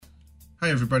Hi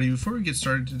everybody, before we get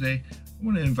started today, I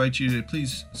want to invite you to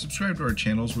please subscribe to our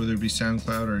channels, whether it be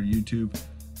SoundCloud or YouTube.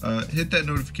 Hit that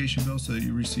notification bell so that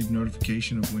you receive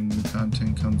notification of when new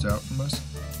content comes out from us.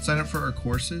 Sign up for our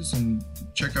courses and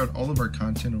check out all of our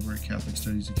content over at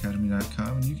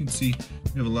CatholicStudiesAcademy.com. And you can see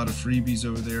we have a lot of freebies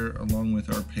over there, along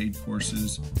with our paid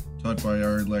courses taught by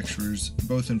our lecturers,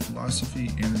 both in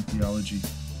philosophy and in theology.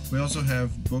 We also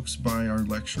have books by our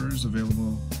lecturers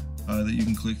available that you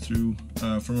can click through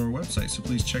from our website. So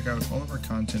please check out all of our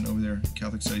content over there at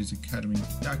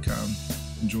CatholicStudiesAcademy.com.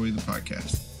 Enjoy the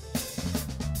podcast.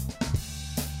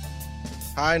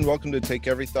 Hi, and welcome to Take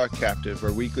Every Thought Captive,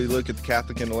 our weekly look at the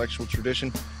Catholic intellectual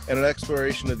tradition and an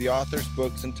exploration of the authors,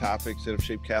 books, and topics that have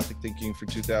shaped Catholic thinking for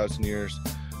 2,000 years.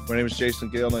 My name is Jason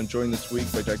Gale, and I'm joined this week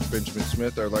by Dr. Benjamin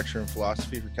Smith, our lecturer in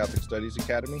philosophy for Catholic Studies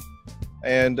Academy.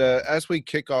 And as we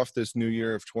kick off this new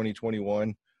year of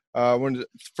 2021,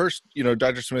 first,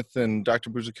 Dr. Smith and Dr.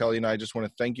 Buzichelli and I just want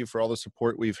to thank you for all the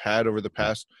support we've had over the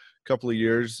past couple of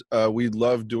years. We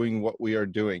love doing what we are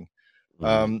doing.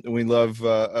 We love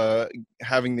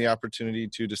having the opportunity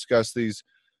to discuss these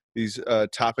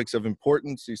topics of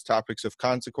importance, these topics of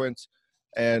consequence.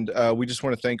 And we just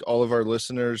want to thank all of our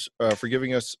listeners for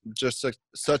giving us just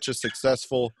such a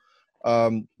successful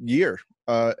year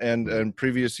and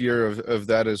previous year of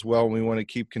that as well. We want to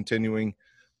keep continuing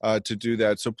to do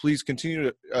that. So please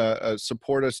continue to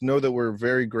support us. Know that we're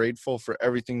very grateful for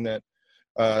everything that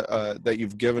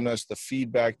you've given us, the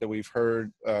feedback that we've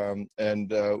heard,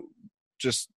 and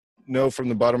just know from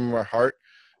the bottom of our heart,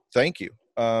 thank you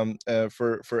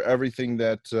for everything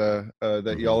that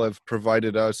y'all have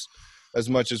provided us,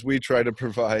 as much as we try to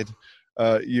provide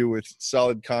you with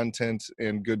solid content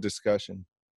and good discussion.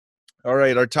 All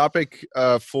right, our topic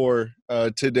for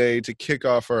today to kick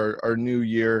off our new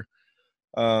year,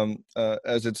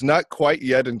 as it's not quite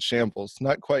yet in shambles,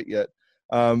 not quite yet.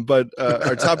 But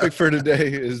our topic for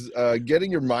today is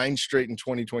getting your mind straight in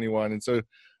 2021. And so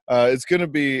it's going to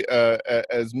be,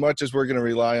 as much as we're going to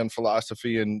rely on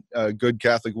philosophy and good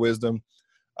Catholic wisdom,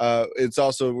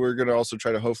 we're going to also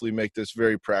try to hopefully make this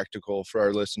very practical for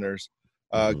our listeners,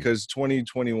 because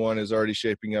 2021 is already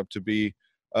shaping up to be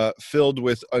filled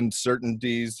with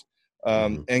uncertainties,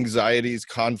 anxieties,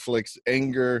 conflicts,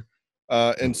 anger,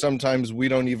 and sometimes we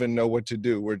don't even know what to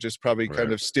do. We're just probably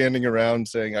kind of standing around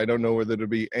saying, I don't know whether to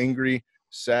be angry,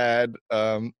 sad,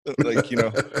 what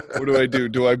do I do?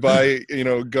 Do I buy,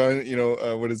 gun,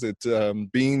 what is it?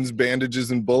 Beans,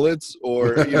 bandages, and bullets,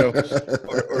 or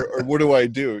what do I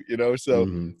do? So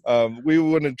we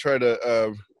want to try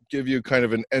to give you kind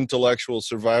of an intellectual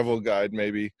survival guide,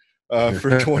 maybe,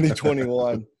 for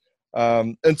 2021.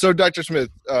 And so, Dr. Smith,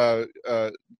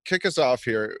 kick us off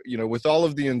here, with all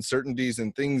of the uncertainties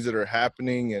and things that are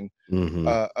happening, and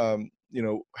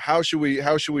how should we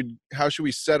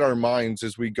set our minds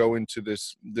as we go into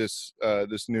this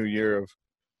new year of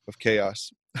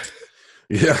chaos?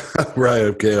 Yeah, right,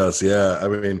 of chaos. Yeah, I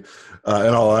mean,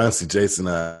 in all honesty, Jason,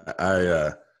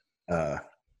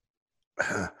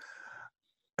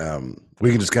 we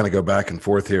can just kind of go back and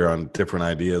forth here on different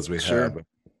ideas we have. But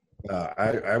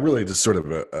I really just sort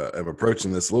of am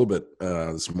approaching this a little bit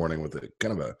this morning with a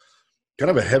kind of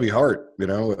a heavy heart,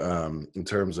 in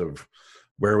terms of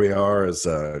where we are as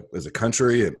a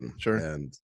country,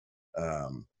 and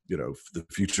the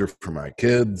future for my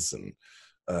kids and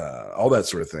all that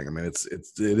sort of thing. I mean, it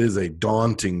is a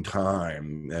daunting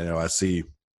time. I see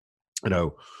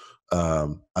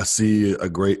a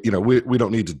great, we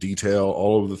don't need to detail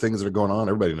all of the things that are going on.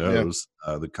 Everybody knows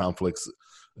the conflicts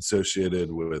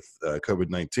associated with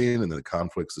COVID-19 and the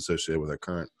conflicts associated with our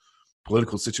current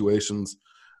political situations.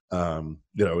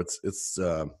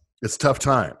 It's tough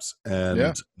times,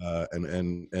 and I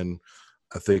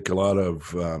think a lot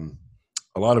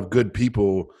of good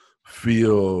people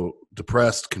feel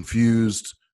depressed,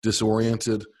 confused,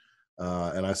 disoriented,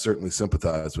 and I certainly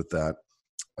sympathize with that.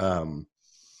 I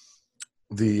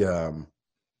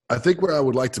think where I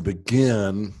would like to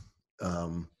begin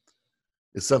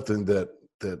is something that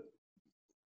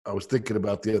I was thinking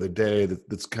about the other day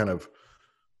that's kind of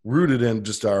rooted in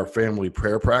just our family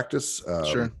prayer practice.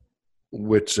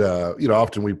 Which,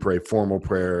 often we pray formal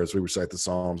prayers, we recite the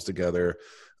Psalms together.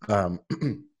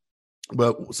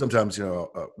 But sometimes,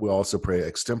 we also pray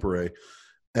extempore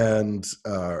and,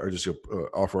 or just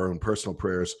offer our own personal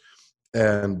prayers.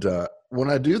 And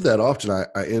when I do that, often I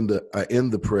end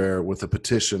the prayer with a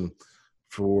petition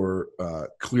for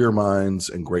clear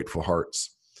minds and grateful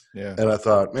hearts. Yeah. And I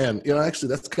thought, man, actually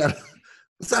that's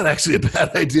not actually a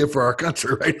bad idea for our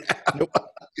country right now. Nope.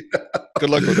 Good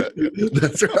luck with that.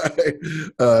 That's right.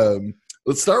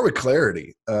 Let's start with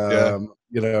clarity.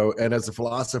 And as a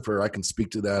philosopher, I can speak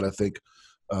to that, I think,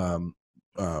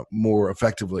 more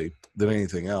effectively than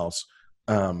anything else.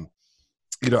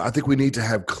 I think we need to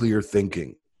have clear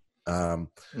thinking.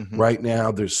 Right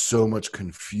now, there's so much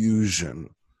confusion.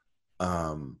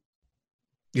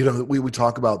 We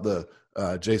talk about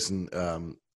Jason,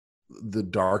 the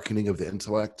darkening of the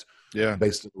intellect,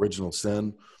 based on original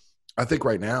sin. I think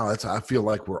right now, I feel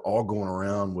like we're all going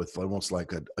around with almost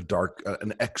like an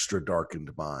extra darkened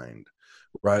mind,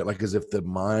 right? Like as if the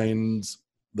mind,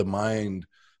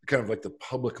 kind of like the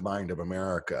public mind of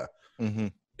America,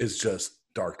 is just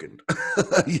darkened,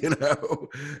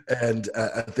 And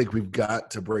I think we've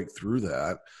got to break through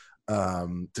that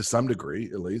to some degree,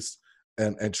 at least,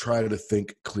 and try to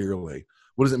think clearly.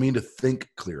 What does it mean to think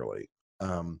clearly?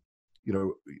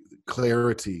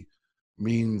 Clarity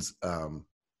means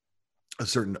a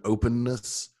certain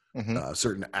openness, a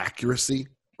certain accuracy,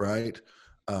 right?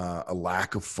 A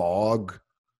lack of fog,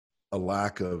 a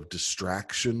lack of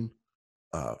distraction,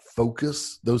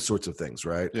 focus, those sorts of things,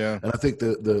 right? Yeah. And I think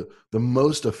the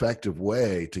most effective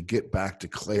way to get back to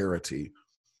clarity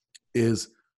is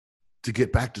to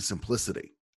get back to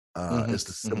simplicity, is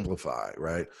to simplify,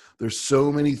 right? There's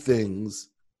so many things.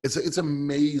 It's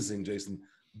amazing, Jason,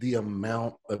 the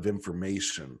amount of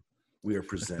information we are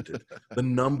presented, the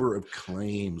number of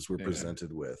claims we're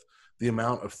presented with, the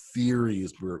amount of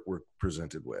theories we're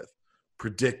presented with,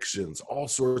 predictions, all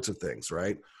sorts of things,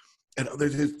 right? And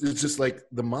it's just like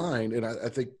the mind, and I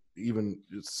think even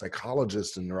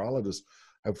psychologists and neurologists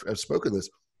have spoken this.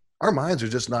 Our minds are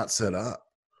just not set up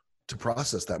to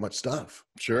process that much stuff.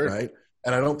 Sure. Right?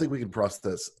 And I don't think we can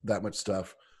process that much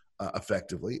stuff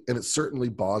effectively. And it certainly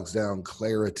bogs down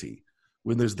clarity.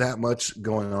 When there's that much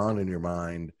going on in your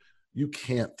mind, you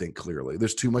can't think clearly.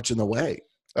 There's too much in the way.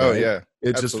 Right? Oh, yeah.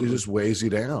 It just weighs you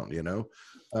down,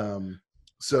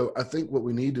 So I think what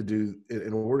we need to do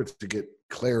in order to get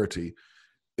clarity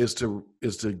is to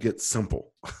get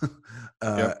simple,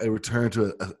 and return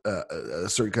to a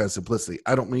certain kind of simplicity.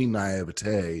 I don't mean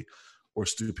naivete or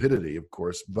stupidity, of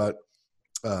course, but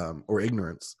or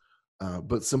ignorance,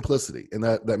 but simplicity, and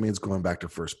that means going back to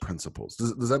first principles.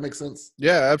 Does that make sense?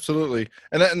 Yeah, absolutely.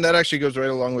 And that actually goes right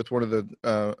along with one of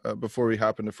the before we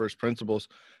hop into first principles.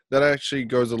 That actually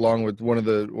goes along with one of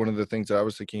the things that I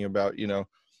was thinking about.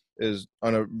 Is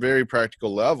on a very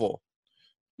practical level.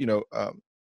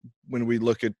 When we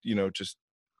look at just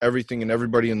everything and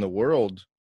everybody in the world,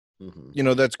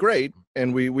 that's great,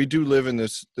 and we do live in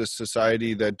this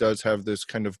society that does have this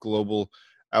kind of global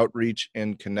outreach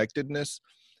and connectedness,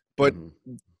 but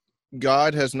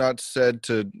God has not said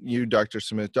to you, Dr.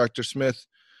 Smith,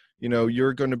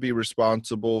 you're going to be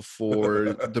responsible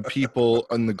for the people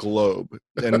on the globe,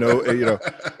 and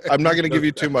I'm not going to give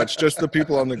you too much, just the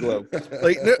people on the globe.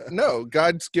 Like, no,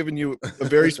 God's given you a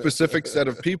very specific set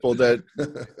of people that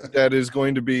is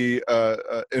going to be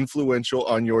influential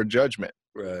on your judgment.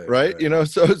 Right.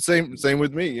 So same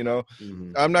with me,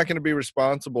 I'm not going to be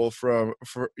responsible for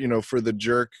the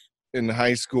jerk in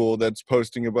high school that's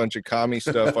posting a bunch of commie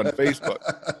stuff on Facebook.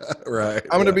 Right.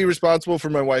 I'm going to be responsible for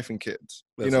my wife and kids,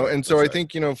 That's right, and so I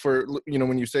think, for,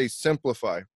 when you say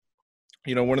simplify,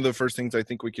 one of the first things I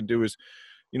think we could do is,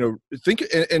 think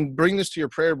and bring this to your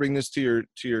prayer, bring this to your,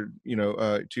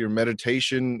 to your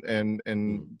meditation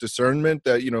and discernment,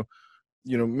 that,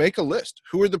 make a list.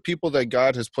 Who are the people that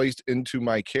God has placed into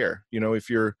my care? If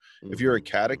you're a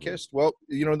catechist, well,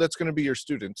 that's going to be your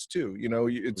students too.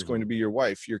 It's going to be your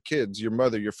wife, your kids, your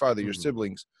mother, your father, your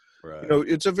siblings. Right.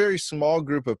 It's a very small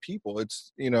group of people.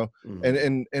 It's,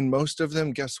 and most of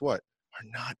them, guess what? Are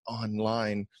not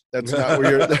online. That's not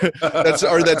where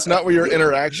that's not where your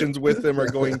interactions with them are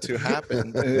going to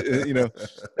happen.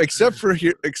 Except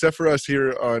for us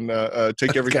here on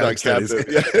Take Every Thought Captive.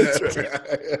 Yeah, that's right.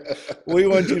 We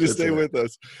want you to stay with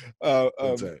us.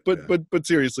 But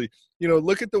seriously,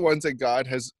 look at the ones that God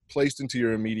has placed into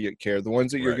your immediate care, the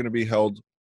ones that you're going to be held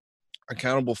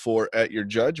accountable for at your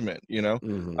judgment.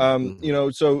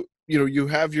 So you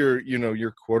have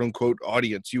your quote unquote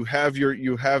audience. You have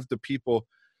the people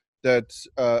that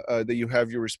you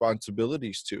have your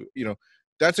responsibilities to.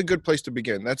 That's a good place to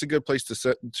begin. That's a good place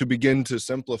to begin to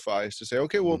simplify, is to say,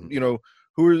 okay, well,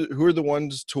 who are the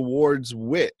ones towards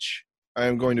which I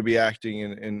am going to be acting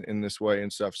in this way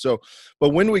and stuff. So, but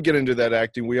when we get into that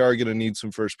acting, we are going to need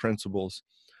some first principles.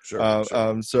 Sure.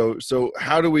 So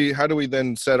how do we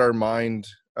then set our mind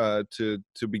to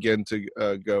begin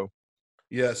to go?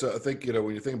 Yeah, so I think,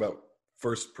 when you think about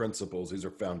first principles, these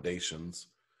are foundations,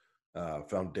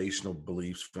 foundational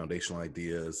beliefs, foundational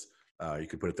ideas. You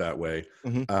could put it that way.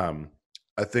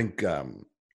 I think,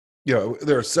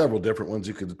 there are several different ones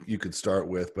you could start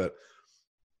with, but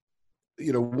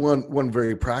one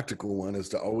very practical one is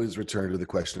to always return to the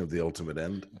question of the ultimate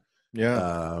end.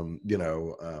 Yeah.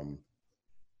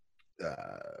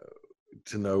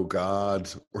 To know God,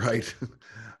 right?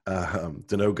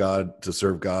 To know God, to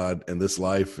serve God in this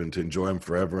life, and to enjoy Him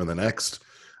forever in the next.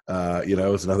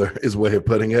 Is a way of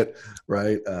putting it,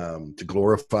 right? To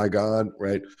glorify God,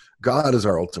 right? God is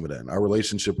our ultimate end. Our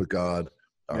relationship with God,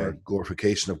 our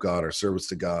glorification of God, our service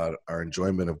to God, our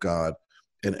enjoyment of God,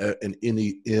 and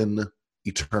in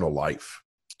eternal life.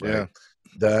 Right?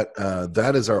 Yeah.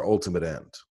 That is our ultimate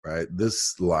end, right?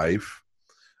 This life.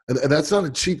 And that's not a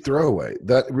cheap throwaway.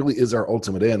 That really is our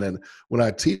ultimate end. And when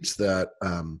I teach that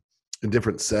in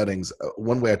different settings,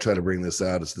 one way I try to bring this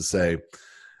out is to say,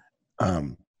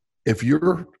 if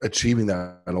you're achieving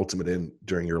that ultimate end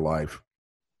during your life,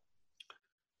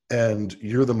 and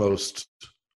you're in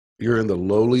the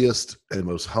lowliest and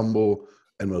most humble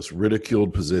and most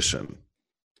ridiculed position,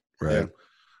 right?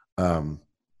 Yeah.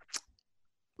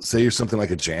 Say you're something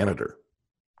like a janitor,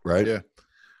 right? Yeah.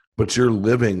 But you're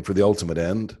living for the ultimate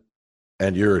end,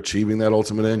 and you're achieving that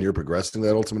ultimate end, you're progressing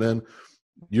that ultimate end,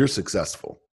 you're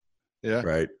successful. Yeah.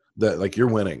 Right. That, like, you're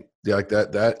winning. Yeah, like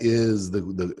that is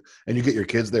the and you get your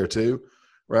kids there too,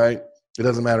 right? It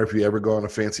doesn't matter if you ever go on a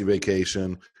fancy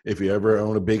vacation, if you ever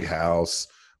own a big house,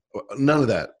 none of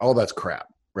that. All that's crap,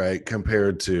 right?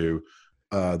 Compared to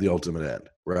the ultimate end,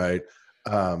 right?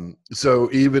 So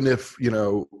even if,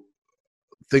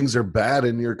 things are bad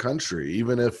in your country,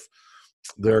 even if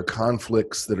there are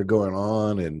conflicts that are going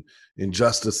on and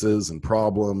injustices and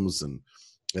problems and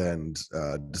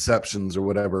deceptions or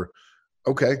whatever,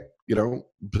 okay,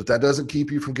 but that doesn't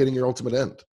keep you from getting your ultimate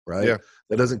end, right? Yeah.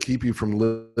 That doesn't keep you from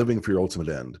living for your ultimate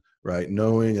end, right?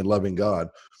 Knowing and loving God.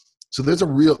 So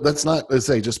that's not, let's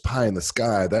say, just pie in the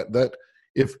sky. That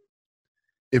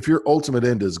if your ultimate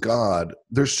end is God,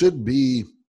 there should be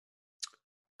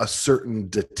a certain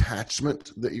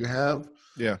detachment that you have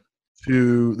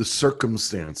to the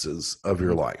circumstances of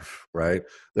your life, right?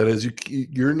 That is,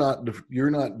 you're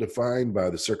not defined by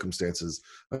the circumstances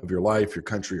of your life, your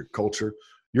country, your culture.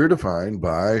 You're defined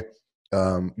by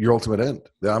your ultimate end,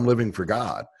 that I'm living for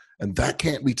God, and that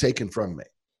can't be taken from me.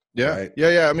 Yeah. Right?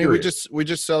 Yeah. I mean, we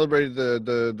just celebrated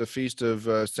the feast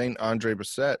of Saint Andre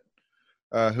Bessette,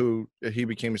 who he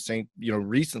became a saint,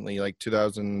 recently, like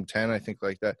 2010, I think,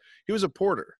 like that. He was a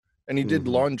porter, and he did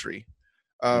laundry.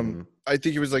 I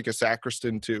think he was like a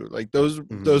sacristan too. Like those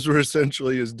were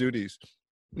essentially his duties.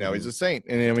 Now he's a saint,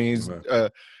 and I mean, he's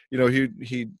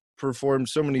he performed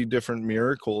so many different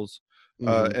miracles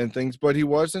and things, but he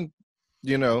wasn't,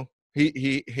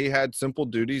 he had simple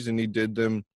duties, and he did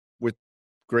them with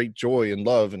great joy and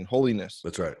love and holiness.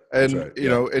 That's right.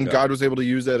 And God was able to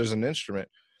use that as an instrument,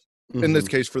 in this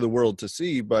case, for the world to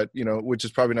see, but which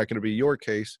is probably not going to be your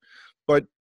case, but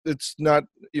it's not,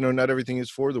 not everything is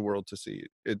for the world to see.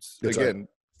 It's again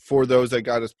for those that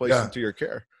God has placed into your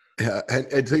care. Yeah.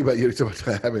 And think about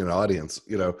having an audience,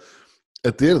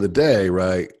 at the end of the day,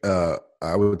 right?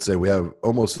 I would say we have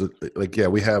almost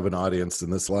we have an audience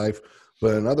in this life,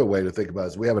 but another way to think about it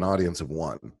is we have an audience of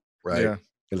one, right? Yeah.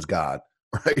 It's God,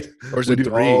 right? Or is it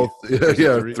three?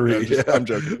 Three. No, I'm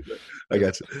joking. I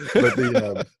got you.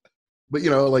 But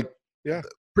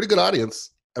pretty good audience.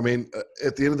 I mean,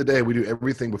 at the end of the day, we do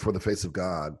everything before the face of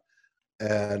God,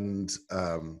 and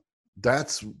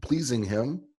that's pleasing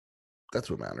Him. That's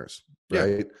what matters,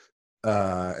 right?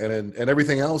 And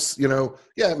everything else,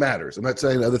 it matters. I'm not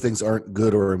saying other things aren't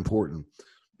good or important.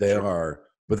 They are,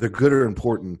 but they're good or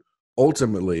important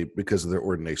ultimately because of their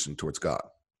ordination towards God,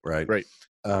 right? Right.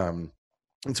 And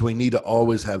so we need to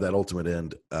always have that ultimate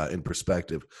end in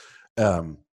perspective.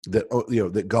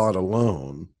 That God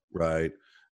alone, right,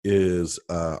 is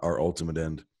our ultimate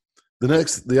end.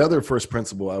 The other first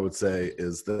principle I would say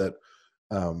is that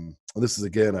this is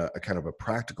again a kind of a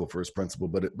practical first principle,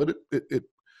 but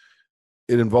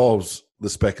it involves the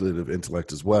speculative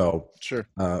intellect as well. Sure.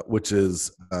 Which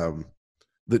is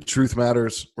that truth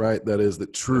matters, right? That is,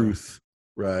 that truth,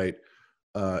 right,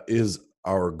 is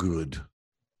our good,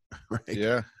 right?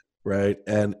 Yeah. Right.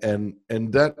 And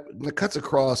that cuts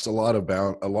across a lot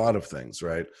of things,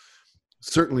 right?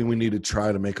 Certainly we need to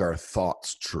try to make our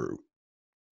thoughts true,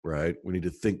 right? We need to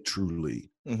think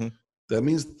truly. Mm-hmm. That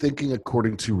means thinking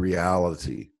according to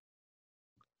reality.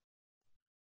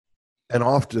 And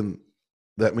often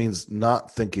that means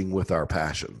not thinking with our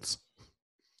passions.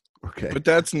 Okay. But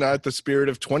that's not the spirit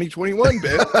of 2021,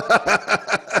 Ben.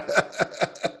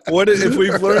 What if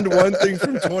we've learned one thing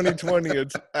from 2020?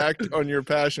 It's act on your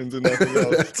passions and nothing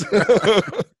else.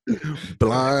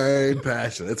 Blind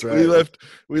passion. That's right.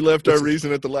 We left our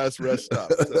reason at the last rest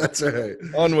stop. So. That's right.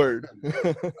 Onward.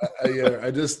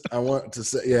 I want to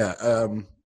say,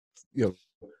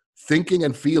 thinking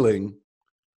and feeling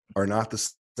are not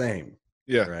the same.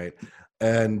 Yeah. Right.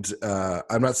 And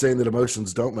I'm not saying that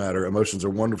emotions don't matter. Emotions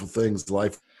are wonderful things.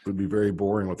 Life would be very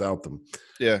boring without them.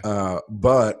 Yeah.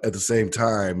 But at the same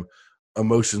time,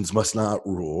 emotions must not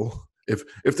rule.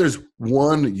 If there's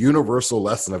one universal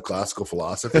lesson of classical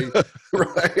philosophy,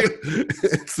 right,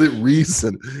 it's that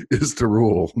reason is to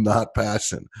rule, not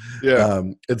passion. Yeah.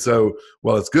 And so,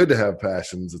 while it's good to have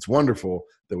passions, it's wonderful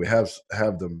that we have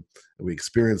them and we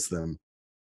experience them.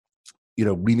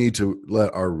 We need to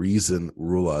let our reason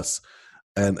rule us,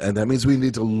 and that means we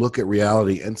need to look at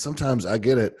reality. And sometimes, I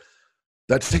get it,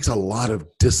 that takes a lot of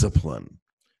discipline,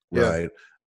 right?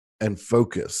 And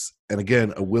focus, and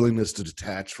again, a willingness to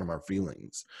detach from our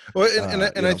feelings. Well,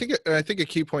 I think a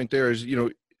key point there is,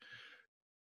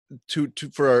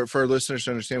 for our listeners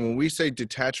to understand, when we say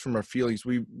detach from our feelings,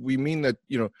 we mean that,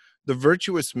 the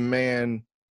virtuous man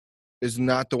is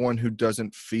not the one who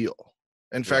doesn't feel.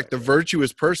 In fact, the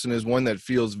virtuous person is one that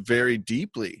feels very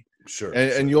deeply. Sure.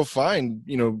 And you'll find,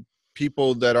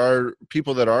 people that are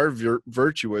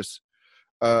virtuous,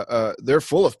 they're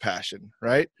full of passion,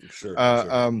 right? Sure.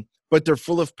 But they're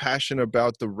full of passion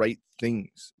about the right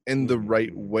things in the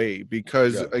right way,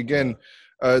 because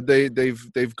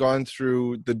they've gone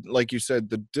through like you said,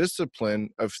 the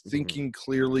discipline of thinking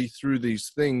clearly through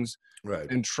these things,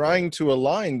 right, and trying to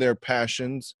align their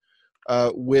passions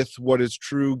with what is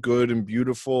true, good, and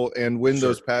beautiful. And when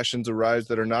those passions arise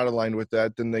that are not aligned with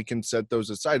that, then they can set those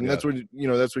aside. And that's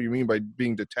what you mean by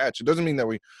being detached. It doesn't mean that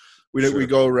we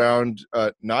go around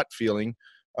not feeling,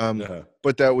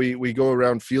 but that we go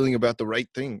around feeling about the right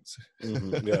things.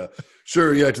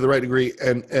 Sure. Yeah, to the right degree.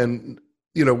 And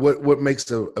what makes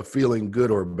a feeling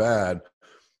good or bad,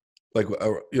 like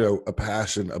a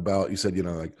passion about, you said,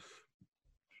 like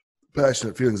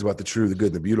passionate feelings about the true, the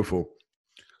good, and the beautiful.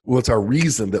 Well, it's our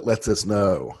reason that lets us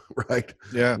know, right?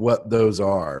 Yeah. What those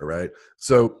are, right?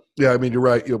 So, I mean, you're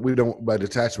right. We don't, by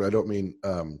detachment, I don't mean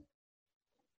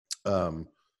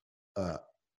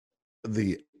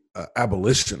the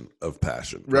abolition of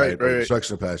passion, right? Or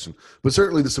destruction of passion, but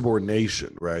certainly the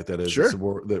subordination, right? That is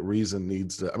that reason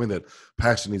needs to. I mean, that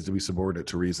passion needs to be subordinate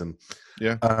to reason.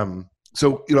 Yeah.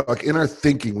 So like in our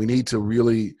thinking, we need to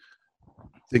really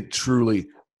think truly.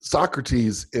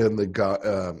 Socrates in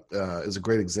is a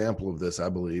great example of this, I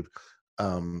believe,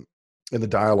 in the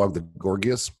dialogue, the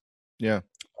Gorgias. Yeah.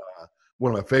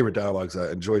 One of my favorite dialogues.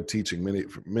 I enjoyed teaching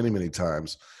many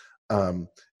times.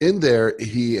 In there,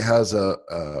 he has a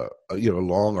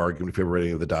long argument. If you ever read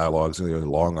any of the dialogues,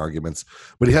 long arguments,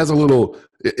 but he has a little.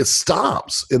 It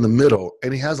stops in the middle,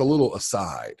 and he has a little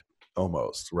aside,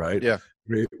 almost, right? Yeah.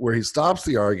 Where he stops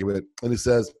the argument and he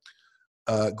says,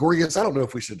 Gorgias, I don't know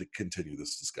if we should continue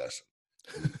this discussion.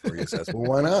 And Gorgias says, well,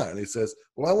 why not? And he says,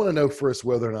 well, I want to know first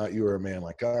whether or not you are a man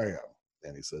like I am.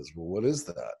 And he says, well, what is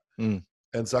that? And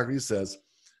Socrates says,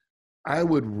 I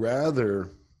would rather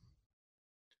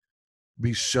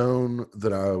be shown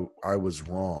that I was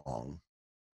wrong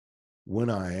when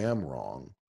I am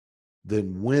wrong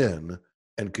than win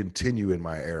and continue in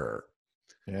my error.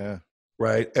 Yeah.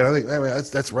 Right. And I think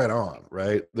that's right on.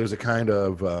 Right. There's a kind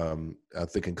of, I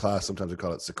think in class, sometimes we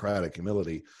call it Socratic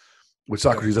humility, which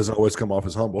Socrates doesn't always come off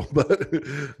as humble, but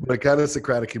kind of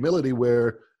Socratic humility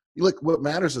where what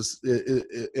matters is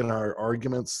in our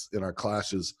arguments, in our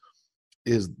clashes,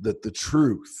 is that the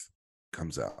truth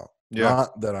comes out,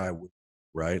 not that I would.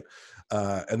 Right.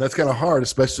 And that's kind of hard,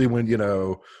 especially when,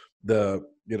 the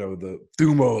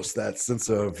thumos, that sense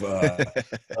of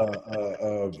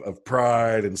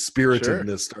pride and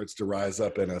spiritedness starts to rise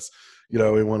up in us.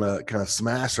 We want to kind of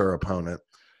smash our opponent.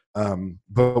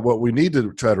 But what we need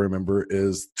to try to remember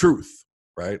is truth,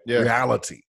 right? Yeah.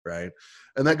 Reality, right?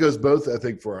 And that goes both, I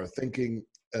think, for our thinking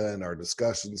and our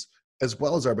discussions, as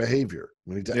well as our behavior.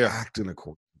 We need to act in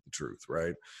accordance with the truth,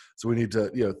 right? So we need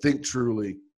to, think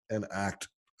truly and act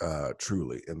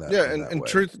truly in that. And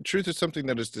truth is something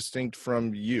that is distinct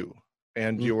from you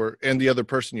and the other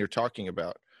person you're talking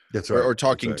about. That's right. Or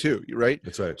talking to, right?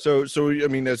 That's right. So I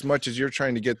mean, as much as you're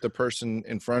trying to get the person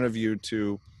in front of you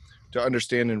to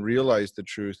understand and realize the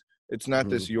truth, it's not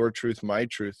this your truth, my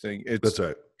truth thing. It's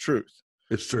truth.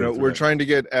 It's true. We're trying to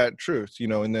get at truth,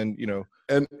 and then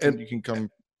and you can come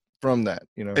from that,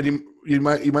 And you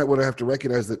might want to have to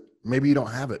recognize that maybe you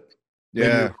don't have it.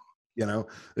 Yeah.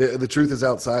 The truth is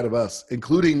outside of us,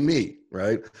 including me,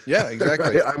 right? Yeah,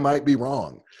 exactly. I might be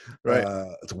wrong. Right.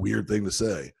 It's a weird thing to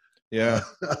say. Yeah.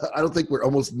 I don't think we're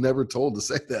almost never told to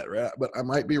say that, right? But I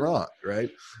might be wrong, right?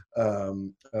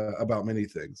 About many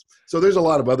things. So there's a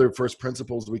lot of other first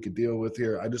principles we could deal with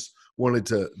here. I just wanted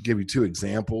to give you two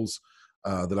examples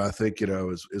that I think,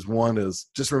 is one is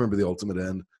just remember the ultimate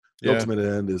end. The ultimate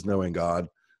end is knowing God.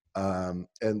 And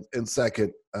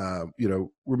second,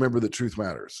 remember that truth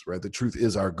matters, right? The truth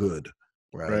is our good,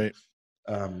 right?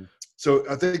 So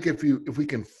I think if we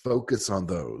can focus on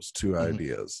those two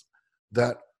ideas,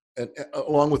 that, and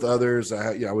along with others,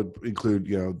 I would include,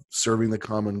 serving the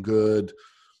common good,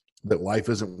 that life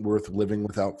isn't worth living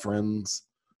without friends.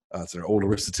 It's an old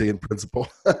Aristotelian principle,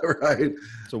 right?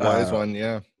 It's a wise one,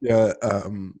 yeah. Yeah.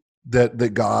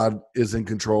 That God is in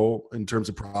control in terms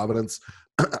of providence.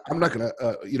 I'm not going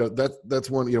to, that's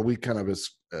one, we kind of as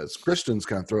Christians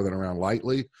kind of throw that around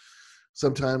lightly.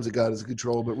 Sometimes that God is in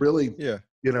control, but really,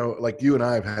 like you and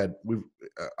I have had,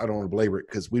 I don't want to belabor it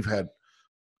because we've had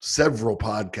several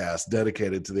podcasts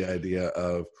dedicated to the idea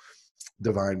of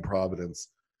divine providence.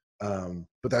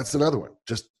 But that's another one.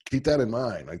 Just keep that in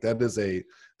mind. Like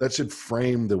that should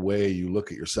frame the way you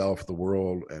look at yourself, the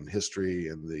world, and history,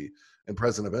 and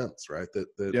present events, right?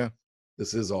 That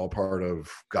this is all part of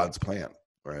God's plan,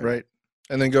 right? Right.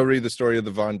 And then go read the story of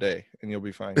the Vendée, and you'll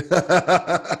be fine.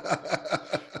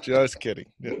 Just kidding.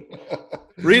 Yeah.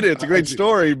 Read it. It's a great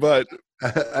story, but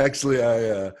actually,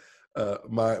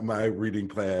 my reading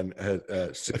plan had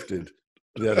shifted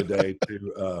the other day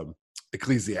to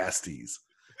Ecclesiastes.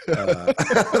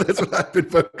 That's what I've been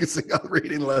focusing on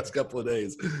reading the last couple of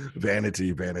days.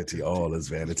 Vanity, vanity, all is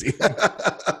vanity.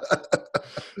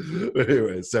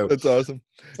 Anyway, so that's awesome.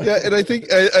 Yeah, and I think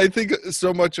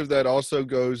so much of that also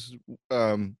goes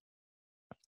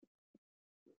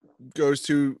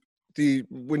to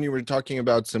when you were talking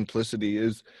about simplicity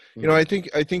is, I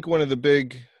think one of the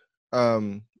big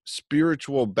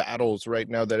spiritual battles right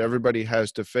now that everybody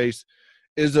has to face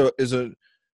is a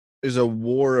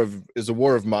war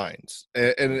of minds,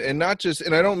 and not just,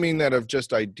 and I don't mean that of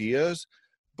just ideas,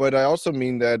 but I also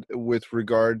mean that with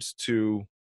regards to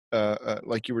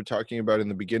like you were talking about in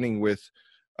the beginning with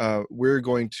we're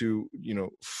going to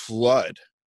flood,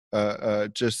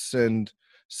 just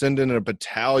send in a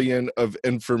battalion of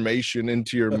information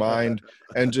into your mind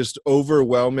and just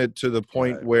overwhelm it to the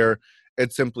point where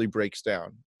it simply breaks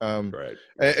down. And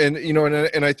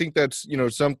I think that's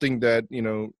something that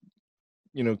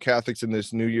Catholics in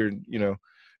this new year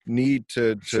need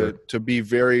to be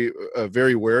very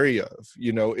very wary of,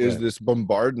 is this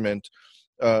bombardment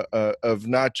of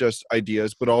not just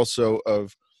ideas but also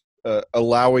of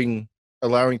allowing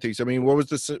things. I mean, what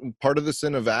was part of the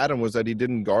sin of Adam was that he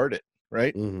didn't guard it,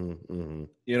 right? It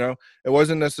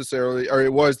wasn't necessarily, or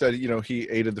it was that he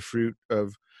ate of the fruit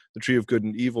of the tree of good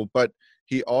and evil, but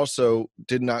he also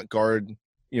did not guard,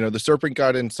 the serpent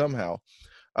got in somehow.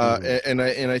 And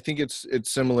I think it's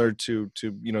similar to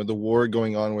the war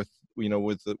going on with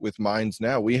minds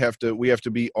now. We have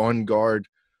to be on guard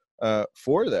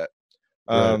for that.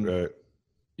 Right.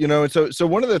 And so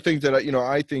one of the things that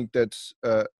I think that's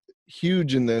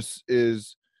huge in this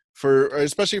is,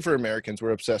 especially for Americans,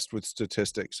 we're obsessed with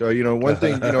statistics. So one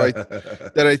thing that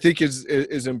I think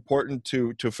is important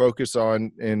to focus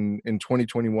on in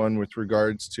 2021 with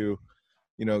regards to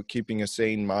keeping a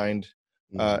sane mind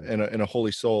and a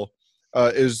holy soul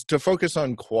is to focus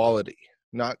on quality,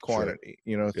 not quantity.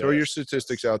 Throw your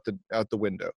statistics out the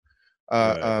window.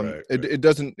 It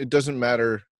doesn't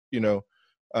matter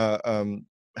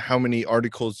how many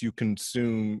articles you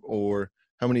consume or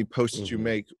how many posts you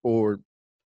make or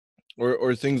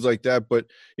things like that. But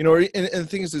and the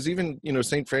thing is even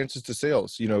Saint Francis de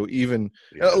Sales, even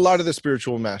a lot of the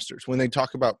spiritual masters, when they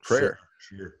talk about prayer,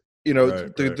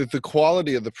 the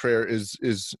quality of the prayer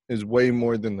is way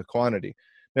more than the quantity.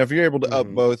 Now, if you're able to up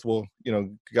both, well,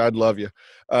 God love you.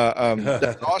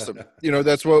 That's awesome.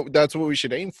 That's what we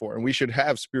should aim for, and we should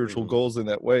have spiritual goals in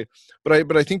that way.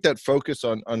 But I think that focus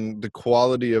on the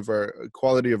quality of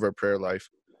our prayer life,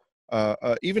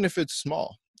 even if it's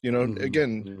small,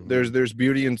 again, there's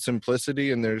beauty in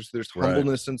simplicity, and there's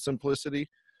humbleness in simplicity.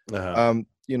 And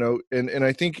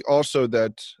I think also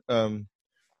that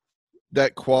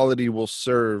that quality will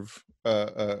serve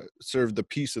the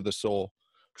peace of the soul.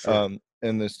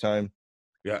 In this time.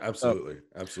 Yeah, absolutely.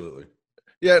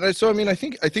 Yeah. And so, I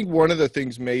think one of the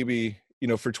things maybe,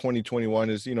 for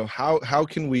 2021 is, how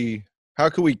can we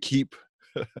keep,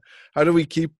 how do we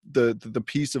keep the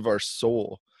peace of our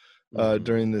soul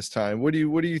during this time? What do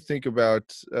you think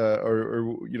about,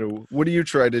 or what do you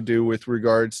try to do with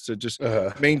regards to just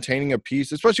maintaining a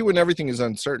peace, especially when everything is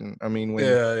uncertain? I mean,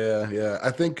 I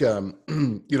think,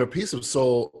 peace of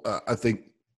soul, I think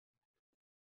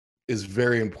is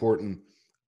very important.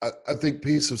 I think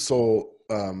peace of soul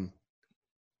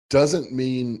doesn't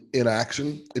mean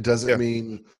inaction. It doesn't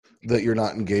mean that you're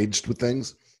not engaged with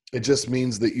things. It just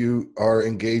means that you are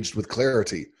engaged with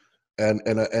clarity and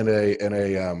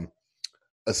a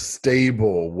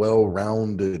stable,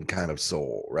 well-rounded kind of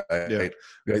soul, right? Yeah.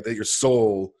 Right? That your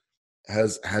soul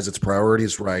has its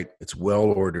priorities right. It's well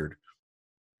ordered,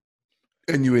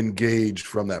 and you engage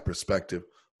from that perspective.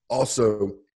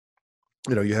 Also,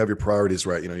 you have your priorities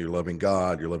right. You're loving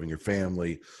God, you're loving your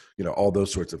family, all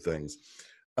those sorts of things.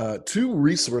 Two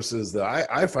resources that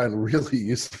I find really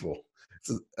useful.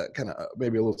 It's kind of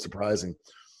maybe a little surprising.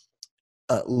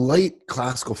 Late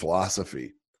classical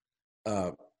philosophy.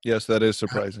 Yes, that is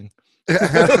surprising.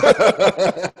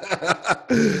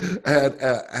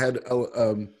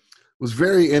 Was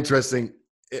very interesting.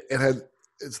 It had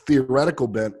its theoretical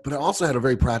bent, but it also had a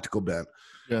very practical bent.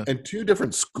 Yeah. And two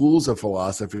different schools of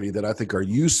philosophy that I think are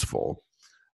useful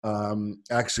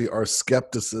actually are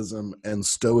skepticism and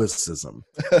stoicism.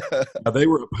 Now, they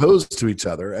were opposed to each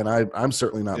other, and I'm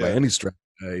certainly not by any stretch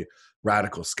a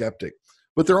radical skeptic.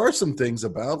 But there are some things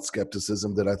about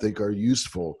skepticism that I think are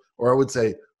useful, or I would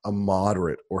say a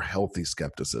moderate or healthy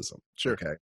skepticism. Sure.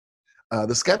 Okay.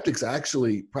 The skeptics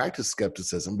actually practiced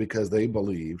skepticism because they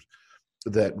believed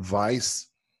that vice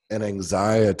and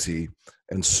anxiety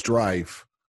and strife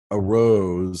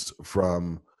arose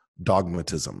from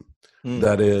dogmatism.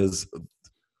 That is,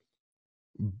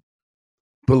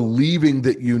 believing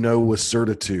that you know with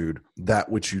certitude that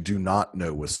which you do not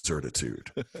know with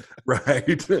certitude.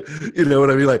 Right? You know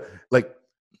what I mean? Like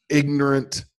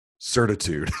ignorant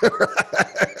certitude.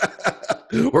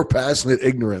 Or passionate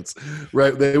ignorance,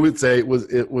 right? They would say it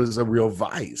was a real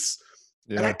vice.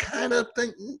 Yeah. And I kind of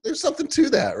think there's something to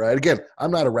that, right? Again, I'm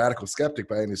not a radical skeptic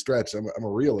by any stretch. I'm a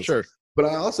realist. Sure. But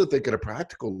I also think at a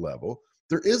practical level,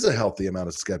 there is a healthy amount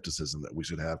of skepticism that we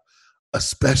should have,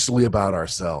 especially about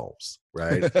ourselves,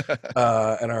 right?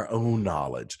 And our own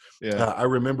knowledge. Yeah. I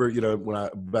remember, when I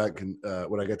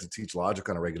got to teach logic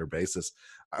on a regular basis,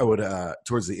 I would,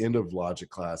 towards the end of logic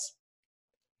class,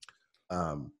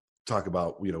 talk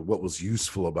about what was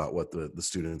useful about what the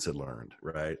students had learned,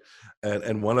 right?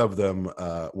 And one of them,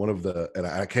 and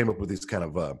I came up with these kind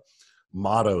of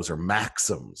mottos or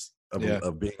maxims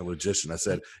of being a logician. I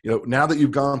said, now that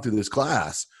you've gone through this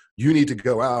class, you need to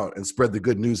go out and spread the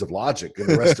good news of logic in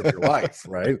the rest of your life,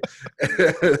 right?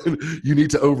 And you need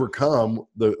to overcome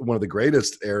one of the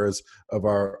greatest errors of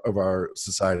our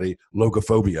society,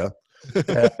 logophobia.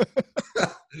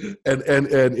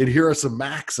 And here are some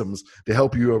maxims to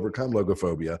help you overcome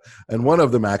logophobia. And one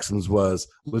of the maxims was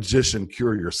logician,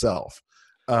 cure yourself.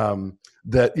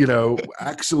 That,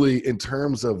 actually in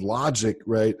terms of logic,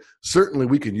 right, certainly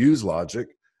we can use logic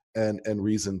and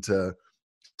reason to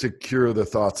cure the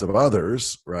thoughts of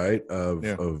others, right,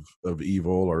 of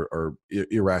evil or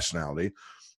irrationality,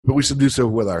 but we should do so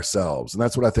with ourselves. And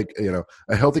that's what I think,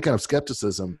 a healthy kind of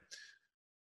skepticism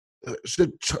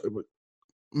should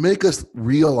make us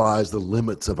realize the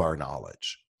limits of our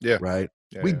knowledge. Yeah. Right.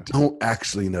 Yeah, we don't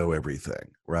actually know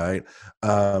everything. Right.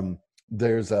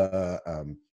 There was a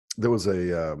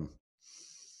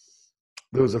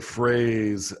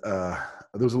phrase, there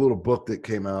was a little book that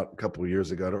came out a couple of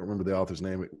years ago. I don't remember the author's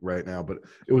name right now, but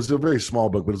it was a very small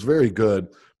book, but it was very good.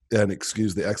 And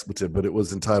excuse the expletive, but it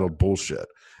was entitled Bullshit.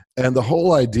 And the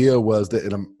whole idea was that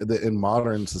in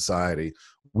modern society,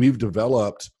 we've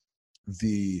developed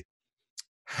the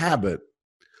habit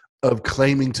of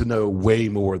claiming to know way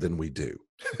more than we do,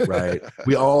 right?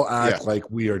 We all act like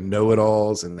we are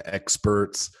know-it-alls and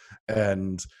experts,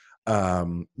 and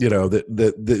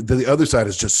the other side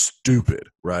is just stupid,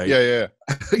 right? Yeah.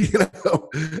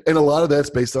 And a lot of that's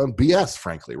based on BS,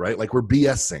 frankly, right? Like we're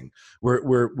BSing,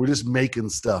 we're just making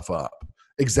stuff up,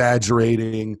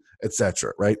 exaggerating,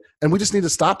 etc., right? And we just need to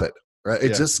stop it, right?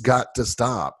 It just got to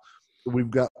stop.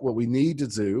 We've got what we need to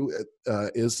do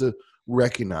is to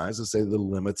recognize and say the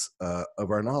limits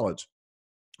of our knowledge.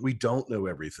 We don't know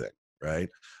everything, right?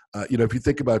 If you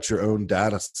think about your own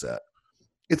data set,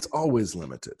 it's always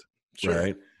limited,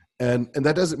 right? And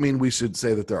that doesn't mean we should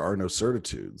say that there are no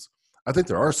certitudes. I think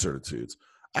there are certitudes.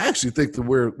 I actually think that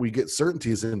where we get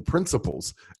certainties in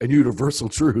principles and universal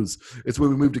truths, it's when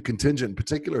we move to contingent and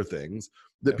particular things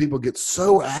that people get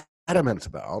so adamant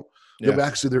about that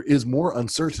actually there is more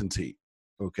uncertainty,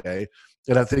 okay?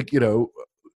 And I think,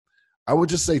 I would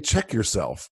just say check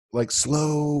yourself, like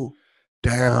slow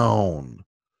down.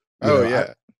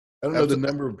 I don't know the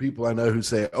number of people I know who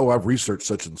say, "Oh, I've researched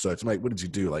such and such." I'm like, "What did you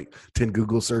do? Like 10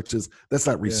 Google searches?" That's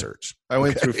not research. I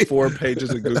went through 4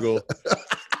 pages of Google.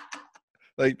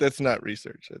 Like that's not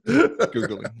research. It's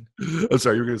Googling. I'm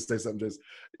sorry, you were going to say something, Jason.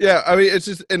 Yeah, I mean, it's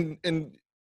just and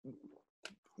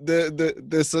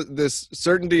this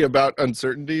certainty about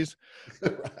uncertainties.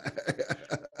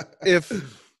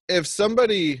 If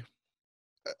somebody,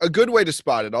 a good way to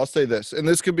spot it, I'll say this, and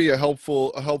this could be a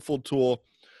helpful tool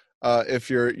if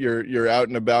you're out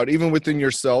and about, even within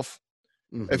yourself.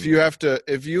 Mm-hmm. If you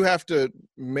have to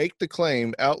make the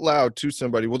claim out loud to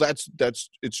somebody, well, that's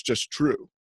it's just true.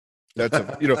 That's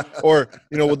well,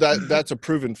 that's a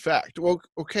proven fact. Well,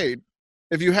 okay,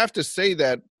 if you have to say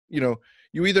that,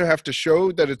 you either have to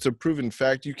show that it's a proven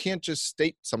fact. You can't just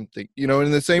state something,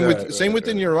 and the same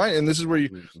within your mind. And this is where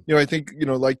I think,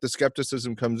 like the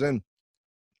skepticism comes in.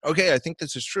 Okay, I think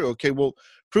this is true. Okay, well,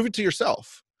 prove it to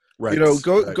yourself. Right.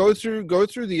 Go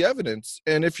through the evidence.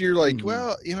 And if you're like,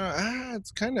 well,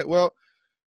 it's kind of, well,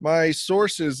 my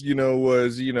sources,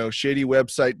 was,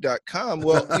 shadywebsite.com.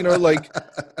 Well, like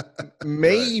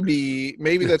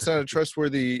maybe that's not a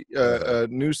trustworthy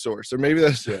news source, or maybe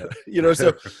that's, so,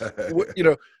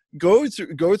 go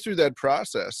through that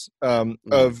process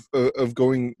of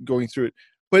going through it.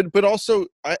 But also,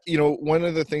 one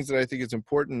of the things that I think is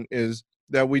important is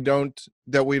that we don't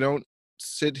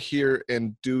sit here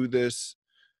and do this,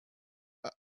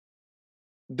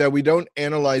 that we don't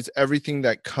analyze everything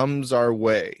that comes our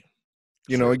way.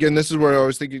 Again, this is where I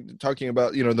was talking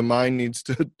about, the mind needs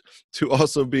to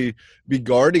also be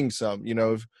guarding some,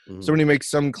 if somebody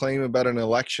makes some claim about an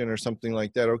election or something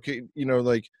like that. Okay.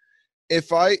 Like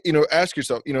if I, ask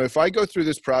yourself, if I go through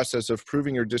this process of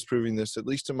proving or disproving this, at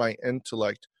least to my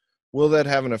intellect, will that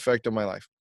have an effect on my life?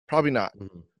 Probably not.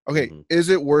 Mm-hmm. Okay. Is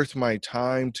it worth my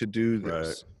time to do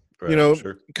this? Right.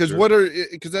 Because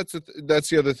because that's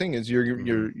the other thing is you're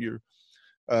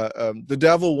the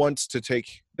devil wants to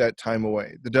take that time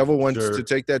away. The devil wants to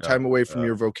take that time away from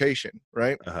your vocation,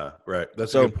 right? Right.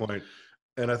 That's a good point.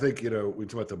 And I think, we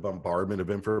talk about the bombardment of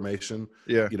information.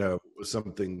 Yeah.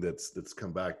 Something that's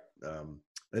come back,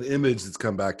 an image that's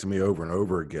come back to me over and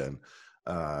over again,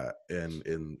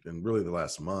 in really the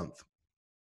last month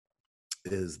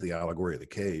is the allegory of the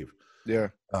cave. Yeah.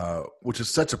 Which is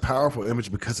such a powerful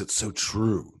image because it's so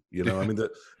true. I mean,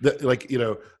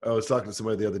 I was talking to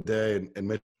somebody the other day and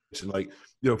mentioned, like,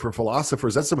 for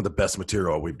philosophers, that's some of the best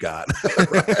material we've got.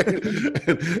 Right?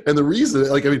 and the reason,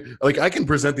 I can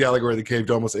present the allegory of the cave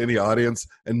to almost any audience,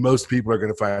 and most people are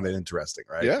going to find it interesting,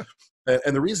 right? Yeah.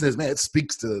 And the reason is, man, it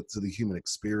speaks to the human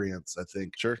experience, I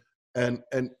think. Sure. And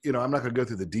I'm not going to go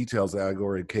through the details of the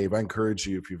allegory of the cave. I encourage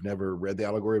you, if you've never read the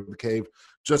allegory of the cave,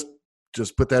 just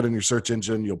put that in your search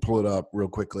engine. You'll pull it up real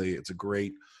quickly. It's a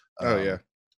great,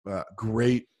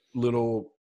 great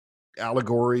little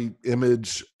allegory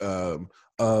image of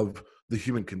the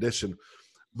human condition.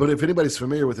 But if anybody's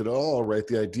familiar with it at all, right,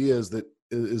 the idea is that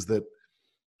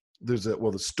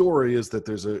the story is that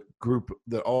there's a group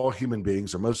that all human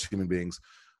beings, or most human beings,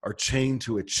 are chained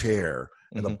to a chair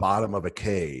in the bottom of a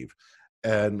cave,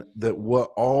 and that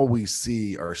all we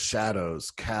see are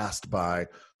shadows cast by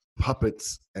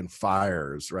puppets and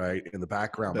fires, right, in the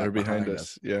background that are behind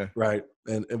us. Yeah, right.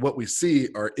 And what we see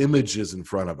are images in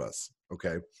front of us.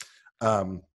 Okay,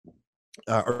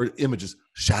 or images,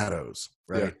 shadows,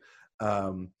 right?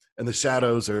 Yeah. And the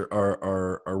shadows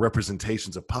are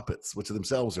representations of puppets, which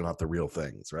themselves are not the real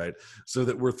things, right? So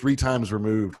that we're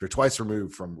twice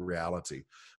removed from reality.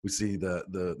 We see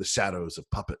the shadows of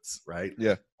puppets, right?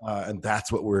 Yeah. And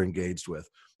that's what we're engaged with.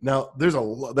 Now,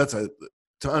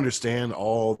 to understand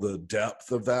all the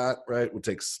depth of that, right, would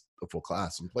take a full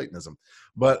class in Platonism.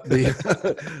 But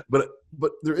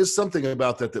but there is something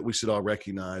about that we should all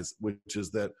recognize, which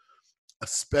is that,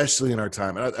 especially in our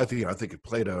time, and I think if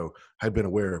Plato had been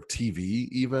aware of TV,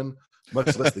 even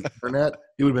much less the internet,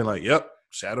 he would have been like, "Yep,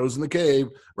 shadows in the cave,"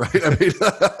 right? I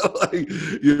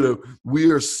mean,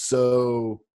 we are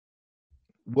so.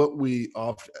 What we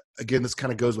often, again, this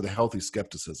kind of goes with a healthy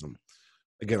skepticism.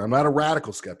 Again, I'm not a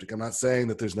radical skeptic. I'm not saying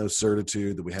that there's no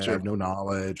certitude, that we have no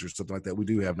knowledge or something like that. We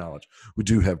do have knowledge. We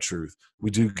do have truth. We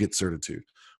do get certitude.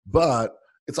 But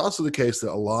it's also the case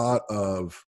that a lot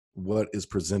of what is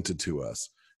presented to us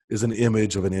is an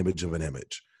image of an image of an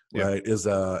image, right? Is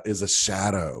a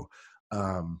shadow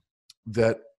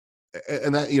that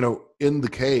in the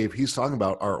cave, he's talking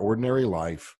about our ordinary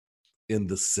life in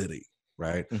the city,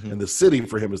 right? And the city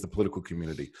for him is the political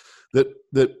community that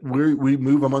we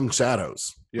move among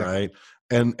shadows, right?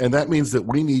 And that means that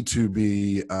we need to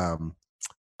be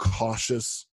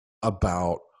cautious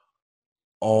about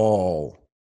all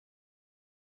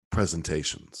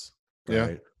presentations,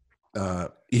 right?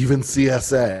 Even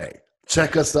CSA,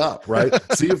 check us up, right?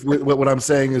 See if what I'm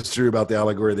saying is true about the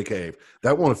allegory of the cave.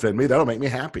 That won't offend me. That'll make me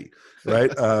happy,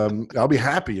 right? I'll be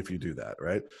happy if you do that,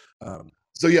 right?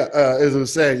 So yeah, as I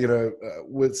was saying,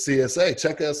 with CSA,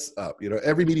 check us up.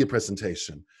 Every media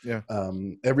presentation, Yeah.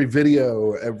 Every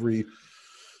video,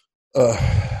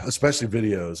 especially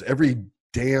videos, every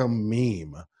damn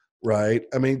meme, right?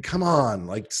 I mean, come on,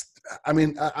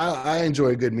 I enjoy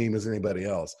a good meme as anybody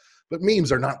else, but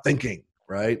memes are not thinking,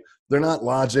 right? They're not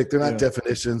logic, they're not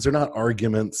definitions, they're not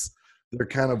arguments. They're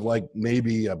kind of like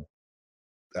maybe a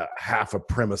half a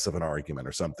premise of an argument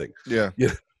or something. Yeah.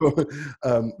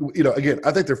 Again,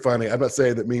 I think they're funny. I'm not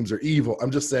saying that memes are evil.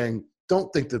 I'm just saying,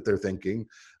 don't think that they're thinking.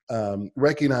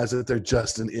 Recognize that they're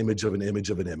just an image of an image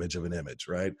of an image of an image,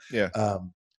 right? Yeah.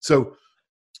 So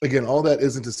again, all that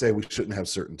isn't to say we shouldn't have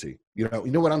certainty. You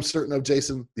know what I'm certain of,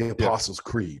 Jason? The Apostles'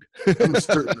 Creed. I'm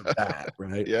certain of that,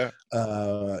 right? Yeah.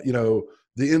 The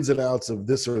ins and outs of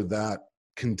this or that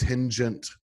contingent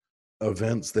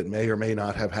events that may or may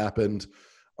not have happened,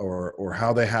 or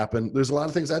how they happen. There's a lot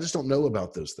of things I just don't know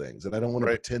about those things, and I don't want to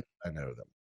pretend I know them.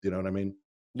 You know what I mean?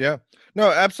 Yeah.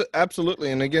 No,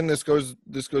 absolutely. And again, this goes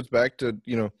back to,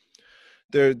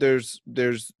 there's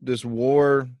this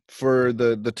war for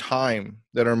the time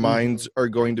that our minds are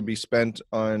going to be spent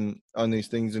on these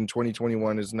things, and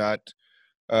 2021 is not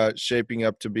shaping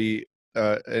up to be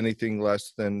anything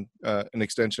less than an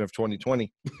extension of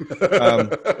 2020.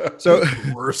 So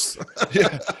worse.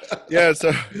 yeah.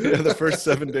 So the first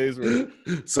 7 days were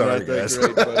sorry, not guys.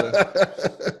 that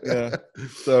great, but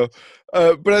So,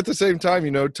 but at the same time,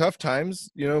 tough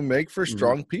times, make for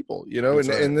strong people,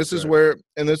 and this is where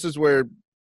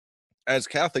as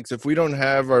Catholics, if we don't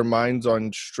have our minds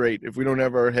on straight, if we don't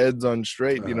have our heads on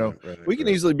straight, we can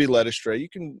easily be led astray. You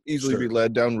can easily be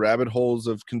led down rabbit holes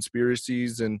of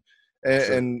conspiracies and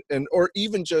or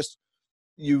even just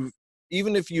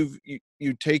even if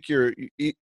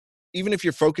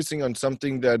you're focusing on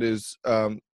something that is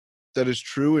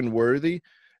true and worthy,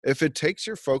 if it takes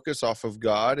your focus off of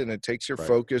God and it takes your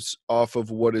focus off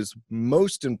of what is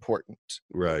most important,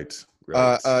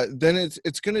 then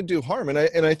it's going to do harm. And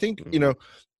I think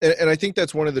and I think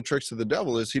that's one of the tricks of the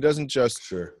devil is he doesn't just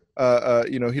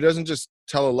he doesn't just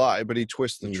tell a lie, but he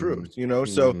twists the truth.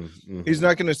 So he's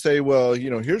not going to say, well,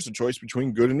 here's a choice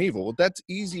between good and evil. Well, that's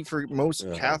easy for most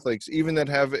Catholics, even that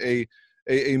have a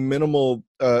minimal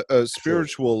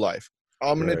spiritual life.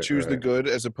 I'm going to choose the good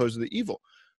as opposed to the evil.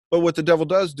 But what the devil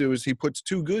does do is he puts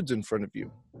two goods in front of you.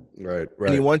 Right.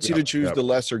 And he wants you to choose the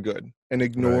lesser good and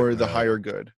ignore the higher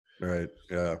good. Right.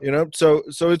 Yeah. So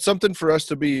it's something for us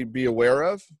to be aware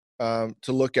of,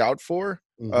 to look out for,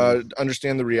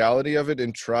 understand the reality of it,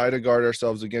 and try to guard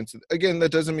ourselves against it. Again,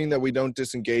 that doesn't mean that we don't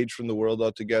disengage from the world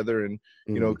altogether and,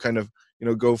 kind of,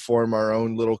 go form our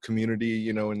own little community,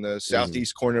 in the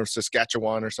southeast corner of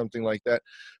Saskatchewan or something like that.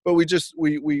 But we just,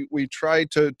 we try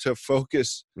to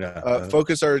focus,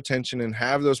 focus our attention and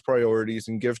have those priorities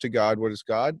and give to God what is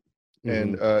God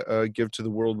and give to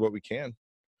the world what we can.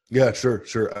 Yeah,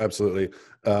 sure. Absolutely.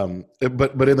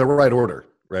 But in the right order,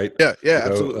 right? Yeah,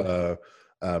 absolutely.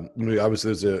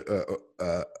 Obviously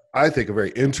there's I think a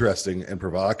very interesting and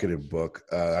provocative book.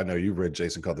 I know you've read,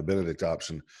 Jason, called The Benedict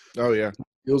Option. Oh yeah.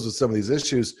 Deals with some of these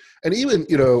issues. And even,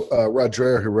 Rod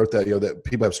Dreher, who wrote that, that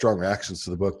people have strong reactions to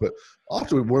the book, but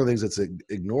often one of the things that's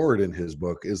ignored in his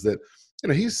book is that,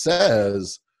 he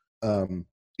says,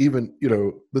 even,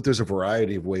 that there's a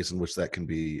variety of ways in which that can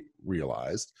be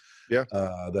realized. Yeah.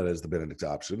 That is the Benedict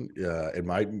Option. It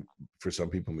might, for some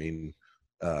people, mean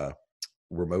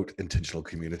remote intentional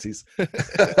communities,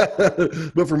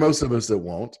 but for most of us, it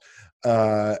won't.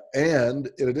 And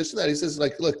in addition to that, he says,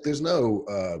 look,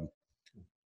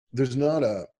 there's not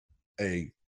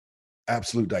a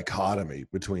absolute dichotomy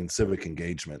between civic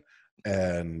engagement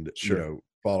and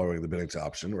following the Benedict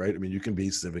Option, right? I mean, you can be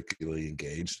civically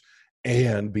engaged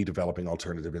and be developing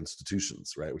alternative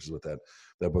institutions, right? Which is what that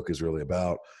book is really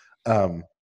about.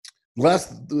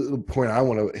 Last point I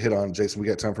want to hit on, Jason, we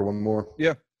got time for one more?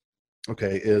 Yeah.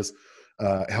 Okay, is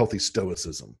healthy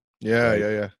stoicism. Yeah, right?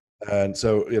 yeah. And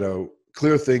so,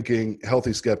 clear thinking,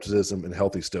 healthy skepticism, and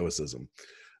healthy stoicism.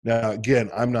 Now, again,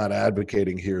 I'm not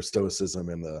advocating here stoicism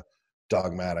in the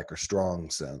dogmatic or strong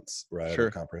sense, right? Sure.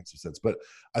 Or comprehensive sense. But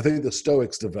I think the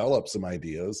Stoics develop some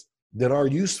ideas that are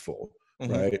useful,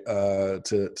 right,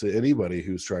 to anybody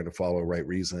who's trying to follow right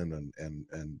reason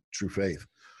and true faith.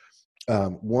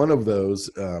 One of those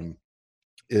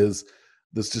is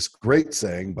this just great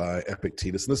saying by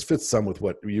Epictetus, and this fits some with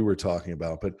what you were talking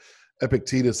about, but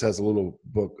Epictetus has a little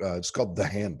book, it's called The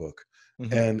Handbook,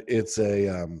 and it's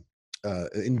a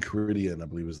Enchiridion, I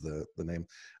believe is the name.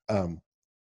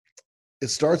 It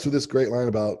starts with this great line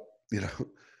about,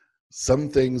 some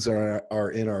things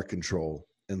are in our control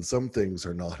and some things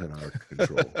are not in our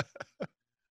control.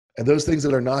 And those things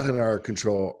that are not in our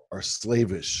control are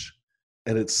slavish,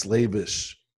 and it's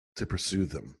slavish to pursue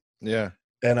them. Yeah.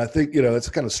 And I think, it's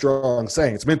a kind of strong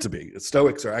saying. It's meant to be.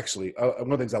 Stoics are actually, one of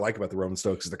the things I like about the Roman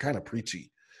Stoics is they're kind of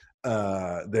preachy.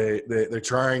 They're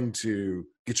trying to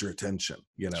get your attention,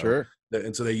 Sure.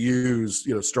 And so they use,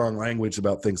 strong language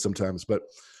about things sometimes. But,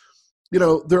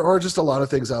 there are just a lot of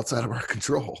things outside of our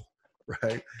control,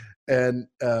 right? And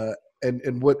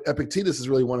what Epictetus is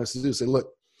really wanting us to do is say,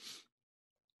 look,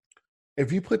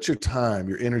 if you put your time,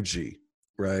 your energy,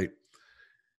 right,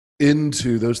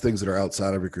 into those things that are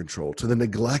outside of your control, to the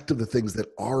neglect of the things that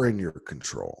are in your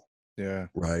control, Yeah.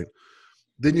 right,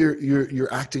 then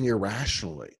you're acting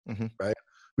irrationally, right,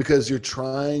 because you're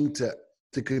trying to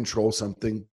control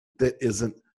something that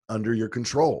isn't under your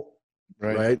control,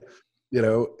 right?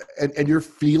 And your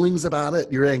feelings about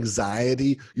it, your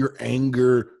anxiety, your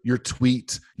anger, your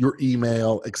tweet, your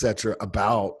email, etc.,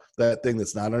 about that thing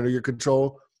that's not under your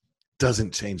control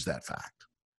doesn't change that fact,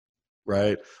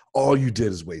 right? All you did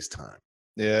is waste time.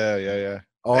 Yeah.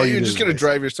 You're just going to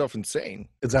drive yourself insane.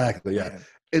 Exactly. Yeah. Man.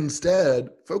 Instead,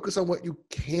 focus on what you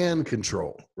can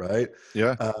control, right?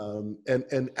 Yeah.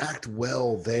 And act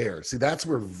well there. See, that's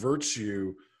where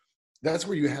virtue, that's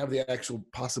where you have the actual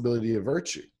possibility of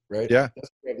virtue, right? Yeah. That's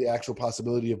where you have the actual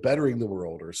possibility of bettering the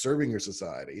world or serving your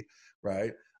society,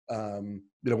 right? One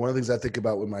of the things I think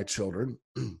about with my children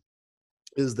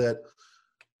is that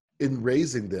in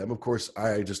raising them, of course,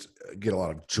 I just get a lot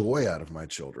of joy out of my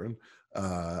children,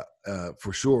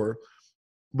 for sure.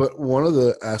 But one of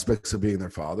the aspects of being their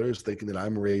father is thinking that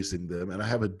I'm raising them, and I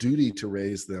have a duty to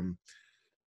raise them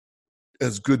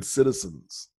as good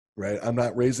citizens, right? I'm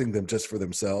not raising them just for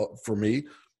themselves, for me.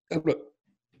 I'm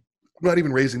not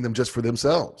even raising them just for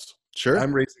themselves. Sure.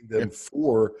 I'm raising them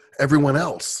for everyone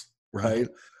else, right?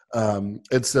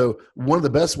 And so one of the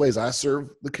best ways I serve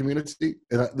the community,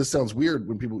 and this sounds weird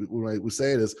when I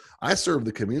say it, is I serve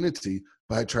the community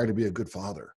by trying to be a good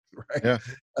father, right?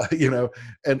 Yeah.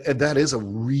 And that is a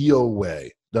real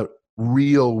way,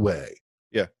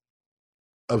 yeah,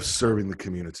 of serving the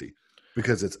community,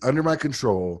 because it's under my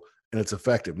control and it's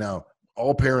effective. Now,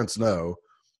 all parents know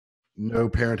no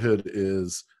parenthood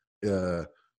is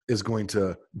going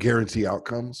to guarantee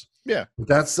outcomes. Yeah. But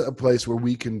that's a place where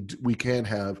we can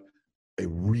have a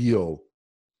real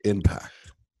impact.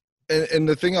 And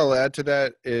the thing I'll add to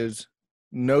that is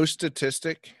no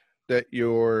statistic that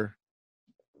your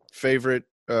favorite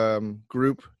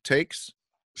group takes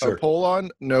a poll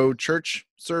on, no church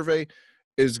survey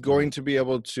is going to be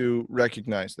able to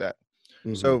recognize that.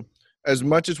 So as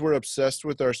much as we're obsessed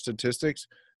with our statistics,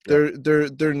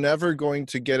 they're never going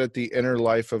to get at the inner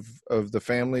life of the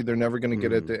family. They're never going to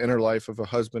get at the inner life of a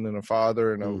husband and a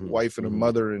father and a wife and a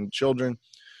mother and children.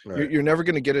 Right. You're never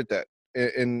going to get at that.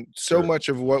 And so much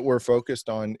of what we're focused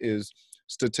on is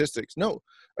statistics. No,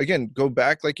 again, go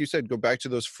back, like you said, go back to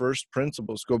those first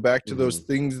principles, go back to those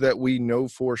things that we know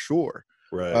for sure.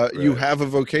 Right. You have a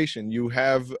vocation. You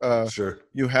have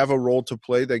you have a role to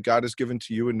play that God has given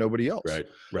to you and nobody else.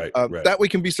 Right. That we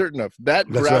can be certain of. That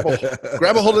grab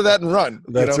a hold of that and run.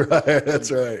 That's right.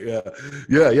 That's right.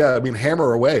 Yeah. I mean,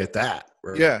 hammer away at that.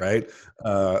 Right? Yeah. Right.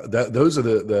 Those are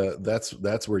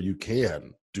that's where you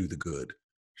can do the good.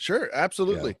 Sure.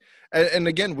 Absolutely. Yeah. And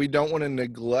again, we don't want to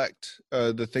neglect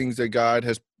the things that God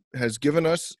has given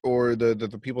us, or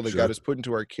the people that God has put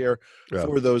into our care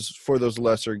for those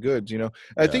lesser goods,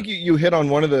 I think you hit on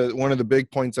one of the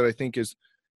big points that I think is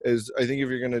I think if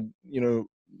you're going to,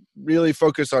 really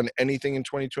focus on anything in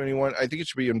 2021, I think it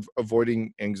should be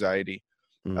avoiding anxiety.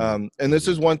 And this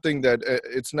is one thing that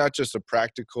it's not just a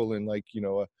practical and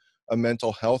a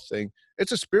mental health thing.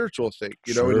 It's a spiritual thing,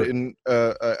 and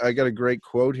I got a great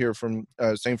quote here from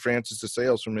St. Francis de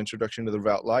Sales from Introduction to the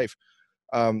Devout Life.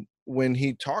 When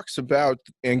he talks about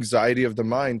anxiety of the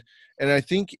mind, and I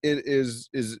think it is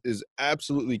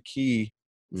absolutely key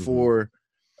for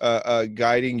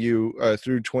guiding you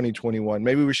through 2021.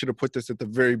 Maybe we should have put this at the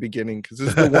very beginning, because this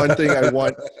is the one thing I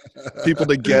want people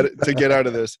to get out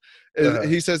of this.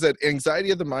 He says that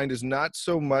anxiety of the mind is not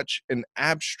so much an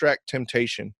abstract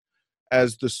temptation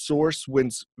as the source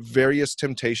whence various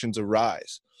temptations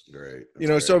arise.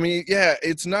 Right. So I mean,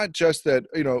 it's not just that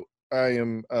I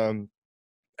am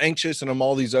anxious and I'm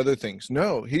all these other things.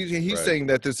 No, he's saying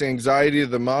that this anxiety of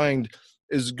the mind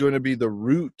is going to be the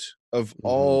root of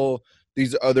all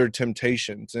these other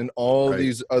temptations and all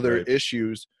these other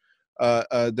issues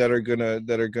that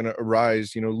are gonna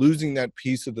arise. Losing that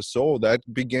piece of the soul that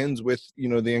begins with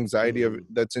the anxiety of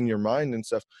that's in your mind and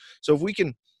stuff. So if we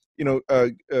can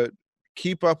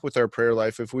keep up with our prayer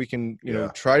life, if we can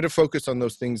try to focus on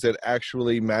those things that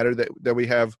actually matter, that we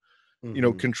have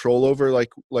control over,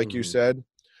 like you said,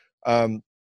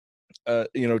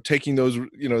 taking those,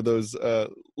 those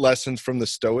lessons from the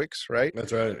Stoics, right?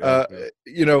 That's right.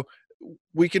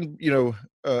 We can,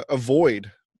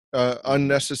 avoid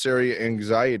unnecessary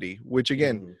anxiety, which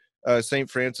again, St.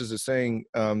 Francis is saying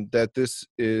that this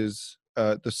is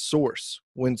the source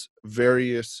whence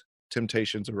various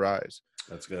temptations arise.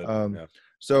 That's good.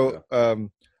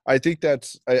 I think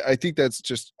that's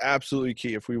just absolutely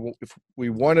key. If we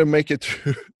want to make it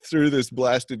through this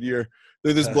blasted year,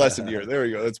 through this blessed year, there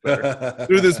we go. That's better.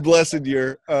 Through this blessed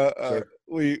year, sure.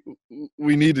 We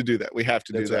need to do that. We have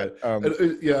to do that. Right.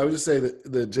 I would just say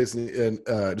that Jason,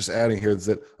 and just adding here is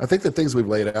that I think the things we've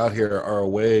laid out here are a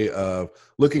way of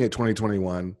looking at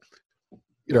 2021,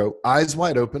 eyes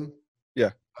wide open.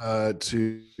 Yeah. I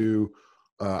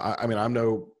mean, I'm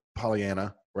no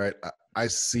Pollyanna, right? I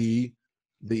see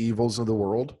the evils of the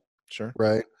world. Sure.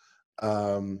 Right.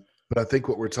 But I think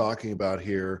what we're talking about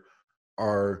here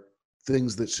are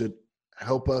things that should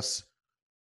help us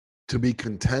to be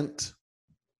content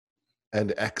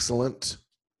and excellent,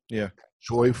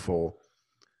 joyful,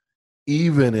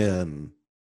 even in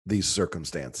these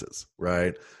circumstances,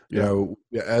 right?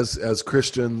 As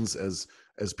Christians, as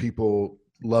people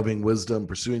loving wisdom,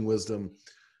 pursuing wisdom,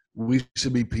 we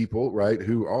should be people, right,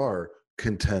 who are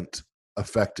content,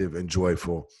 effective, and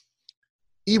joyful,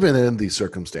 even in these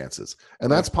circumstances.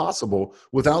 And that's possible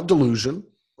without delusion,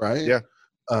 right? Yeah.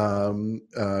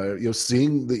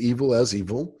 Seeing the evil as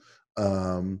evil,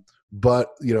 but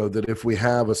that if we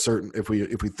have if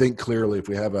we think clearly, if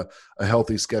we have a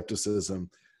healthy skepticism,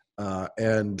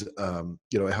 and a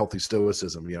healthy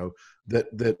stoicism,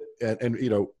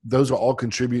 those will all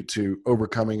contribute to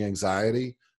overcoming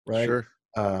anxiety, right? Sure.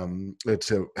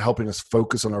 To helping us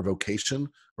focus on our vocation,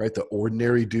 right? The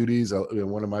ordinary duties.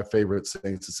 One of my favorite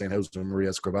saints is Saint Josemaria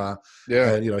Escrivá.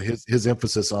 Yeah. And his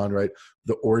emphasis on, right,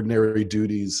 the ordinary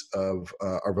duties of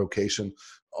our vocation.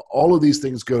 All of these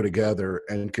things go together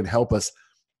and can help us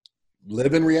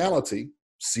live in reality,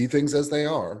 see things as they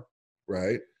are,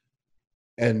 right,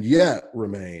 and yet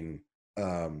remain,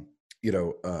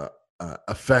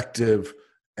 effective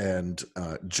and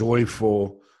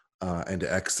joyful and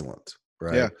excellent.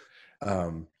 Right. Yeah.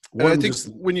 And I think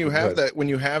when you have that,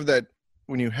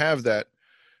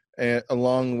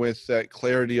 along with that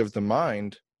clarity of the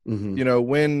mind,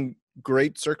 when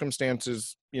great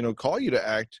circumstances, call you to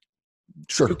act,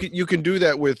 sure, you can do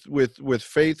that with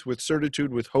faith, with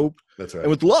certitude, with hope. That's right.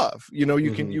 And with love. You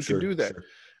can do that. Sure.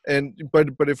 And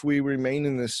but if we remain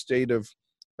in this state of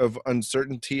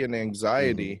uncertainty and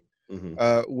anxiety,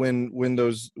 when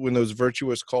those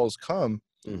virtuous calls come,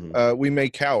 we may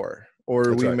cower.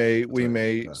 Or we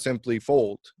may simply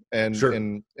fold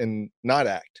and not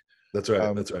act. That's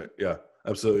right. That's right. Yeah,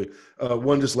 absolutely.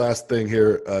 One just last thing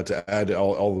here to add to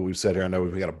all that we've said here. I know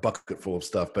we've got a bucket full of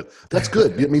stuff, but that's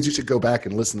good. It means you should go back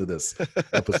and listen to this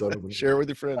episode. Share with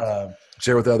your friends.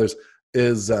 Share with others.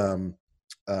 And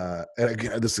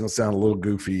again, this is going to sound a little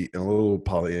goofy and a little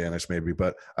Pollyannish maybe,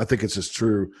 but I think it's just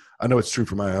true. I know it's true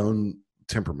for my own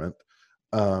temperament.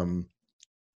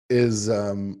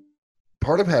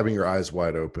 Part of having your eyes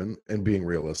wide open and being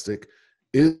realistic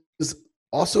is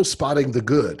also spotting the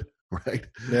good, right?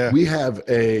 Yeah. We have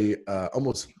a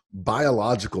almost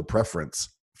biological preference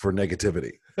for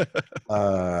negativity,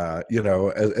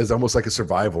 as almost like a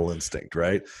survival instinct,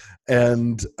 right?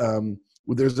 And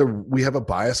we have a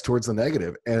bias towards the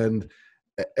negative, and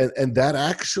that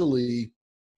actually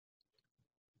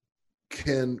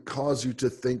can cause you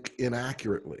to think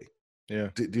inaccurately. Yeah.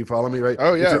 Do you follow me? Right.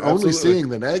 Oh yeah. If you're only seeing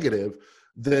the negative,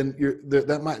 then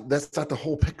that's not the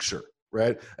whole picture,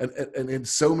 right? And in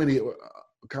so many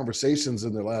conversations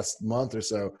in the last month or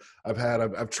so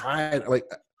I've tried, like,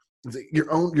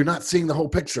 you're not seeing the whole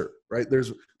picture, right? There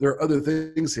are other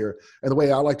things here. And the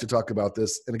way I like to talk about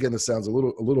this, and again, this sounds a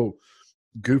little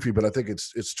goofy, but I think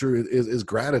it's true, is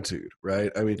gratitude,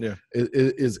 right? I mean, it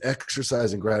is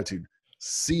exercising gratitude.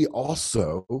 See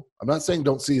also, I'm not saying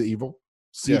don't see the evil.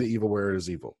 See the evil where it is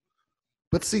evil,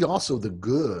 but see also the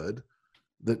good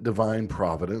that divine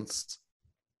providence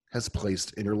has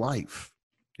placed in your life.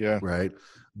 Yeah. Right.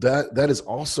 That is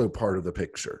also part of the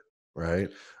picture, right?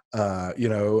 That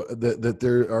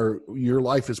your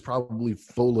life is probably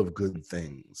full of good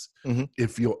things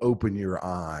if you'll open your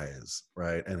eyes,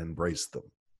 right, and embrace them.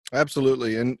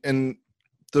 Absolutely. And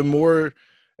the more,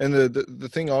 and the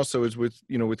thing also is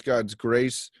with God's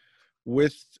grace,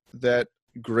 with that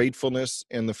gratefulness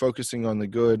and the focusing on the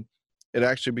good, it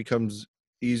actually becomes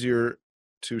easier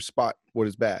to spot what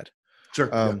is bad,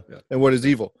 and what is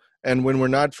evil. And when we're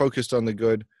not focused on the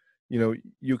good,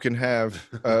 you can have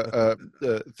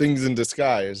things in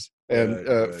disguise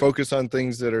and focus on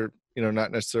things that are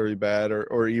not necessarily bad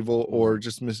or evil, or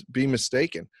just be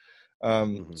mistaken.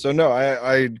 So no,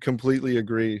 I completely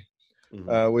agree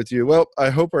with you. Well, I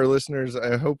hope our listeners,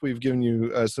 I hope we've given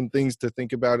you some things to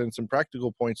think about and some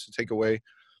practical points to take away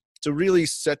to really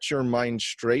set your mind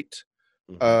straight,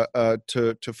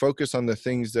 to focus on the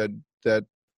things that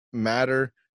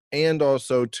matter, and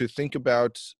also to think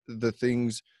about the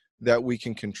things that we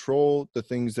can control, the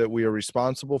things that we are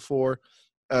responsible for,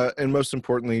 and most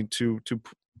importantly, to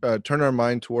turn our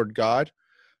mind toward God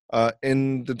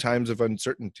in the times of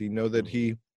uncertainty. Know that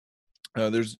He,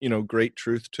 there's great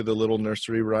truth to the little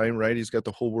nursery rhyme, right? He's got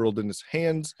the whole world in His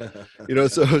hands.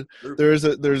 So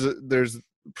there's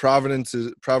providence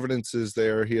is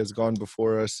there. He has gone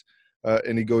before us,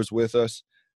 and He goes with us.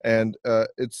 And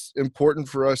it's important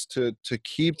for us to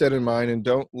keep that in mind, and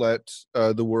don't let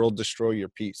the world destroy your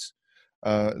peace.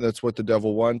 That's what the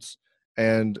devil wants.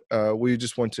 And we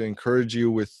just want to encourage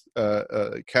you with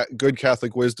good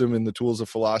Catholic wisdom and the tools of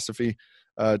philosophy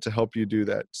to help you do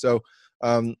that. So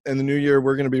in the new year,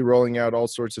 we're going to be rolling out all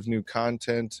sorts of new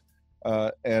content.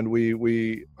 And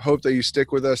we hope that you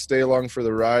stick with us, stay along for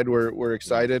the ride. We're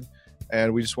excited.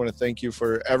 And we just want to thank you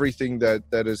for everything that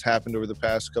has happened over the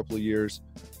past couple of years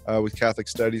with Catholic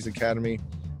Studies Academy.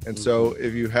 And so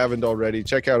if you haven't already,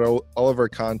 check out all of our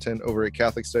content over at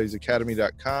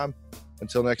CatholicStudiesAcademy.com.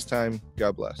 Until next time,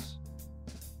 God bless.